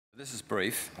This is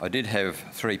brief. I did have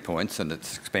 3 points and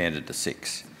it's expanded to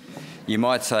 6. You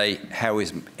might say,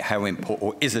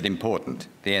 is it important?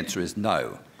 The answer is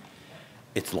no.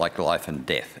 It's like life and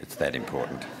death. It's that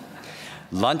important.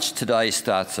 Lunch today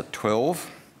starts at 12.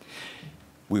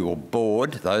 We will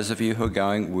board, those of you who are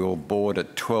going, we will board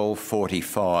at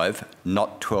 12:45,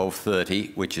 not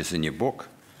 12:30, which is in your book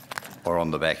or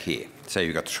on the back here. So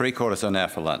you've got 3/4 of an hour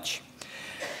for lunch.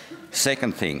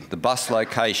 Second thing, the bus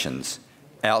locations.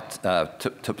 Out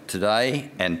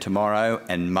today and tomorrow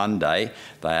and Monday,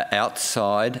 they are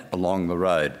outside along the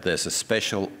road. There's a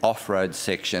special off-road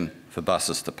section for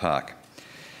buses to park.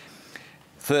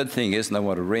 Third thing is, and I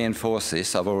want to reinforce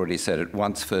this, I've already said it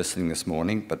once first thing this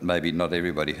morning, but maybe not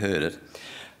everybody heard it.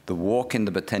 The walk in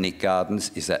the Botanic Gardens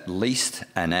is at least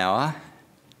an hour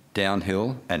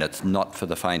downhill, and it's not for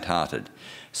the faint-hearted.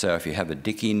 So if you have a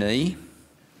dicky knee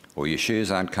or your shoes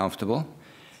aren't comfortable,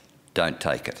 don't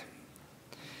take it.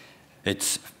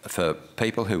 It's for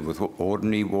people who with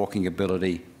ordinary walking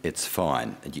ability, it's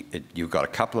fine. You've got a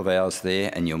couple of hours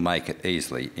there and you'll make it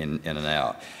easily in an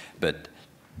hour, but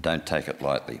don't take it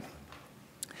lightly.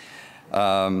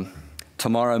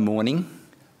 Tomorrow morning,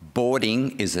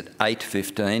 boarding is at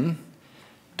 8:15,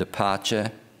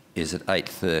 departure is at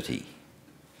 8:30.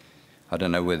 I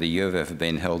don't know whether you've ever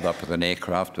been held up with an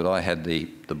aircraft, but I had the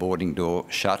boarding door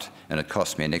shut and it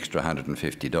cost me an extra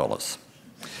 $150.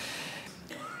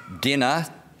 Dinner,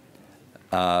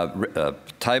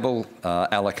 table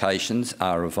allocations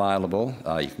are available.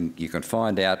 You can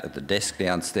find out at the desk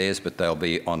downstairs, but they'll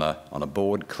be on a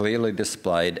board clearly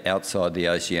displayed outside the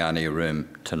Oceania room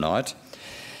tonight.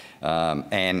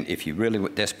 And if you really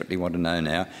desperately want to know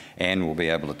now, Anne will be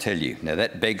able to tell you. Now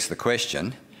that begs the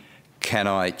question, can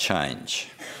I change?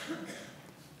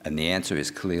 And the answer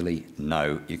is clearly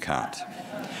no, you can't.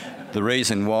 The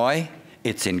reason why?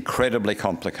 It's incredibly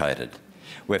complicated.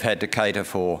 We've had to cater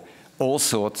for all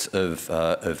sorts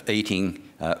of eating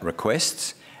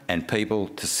requests and people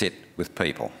to sit with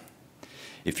people.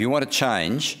 If you want to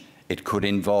change, it could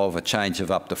involve a change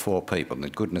of up to 4 people,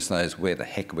 and goodness knows where the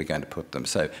heck we're going to put them,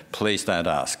 so please don't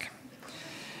ask.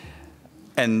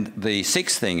 And the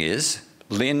 6th thing is,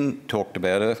 Lynn talked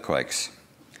about earthquakes.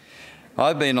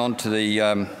 I've been on to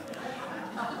the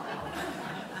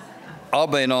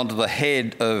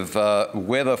head of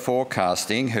weather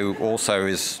forecasting, who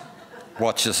also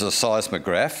watches a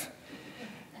seismograph,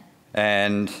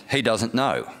 and he doesn't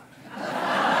know.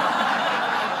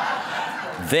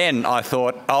 Then I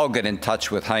thought, I'll get in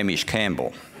touch with Hamish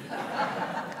Campbell.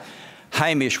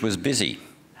 Hamish was busy.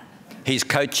 He's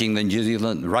coaching the New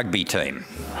Zealand rugby team.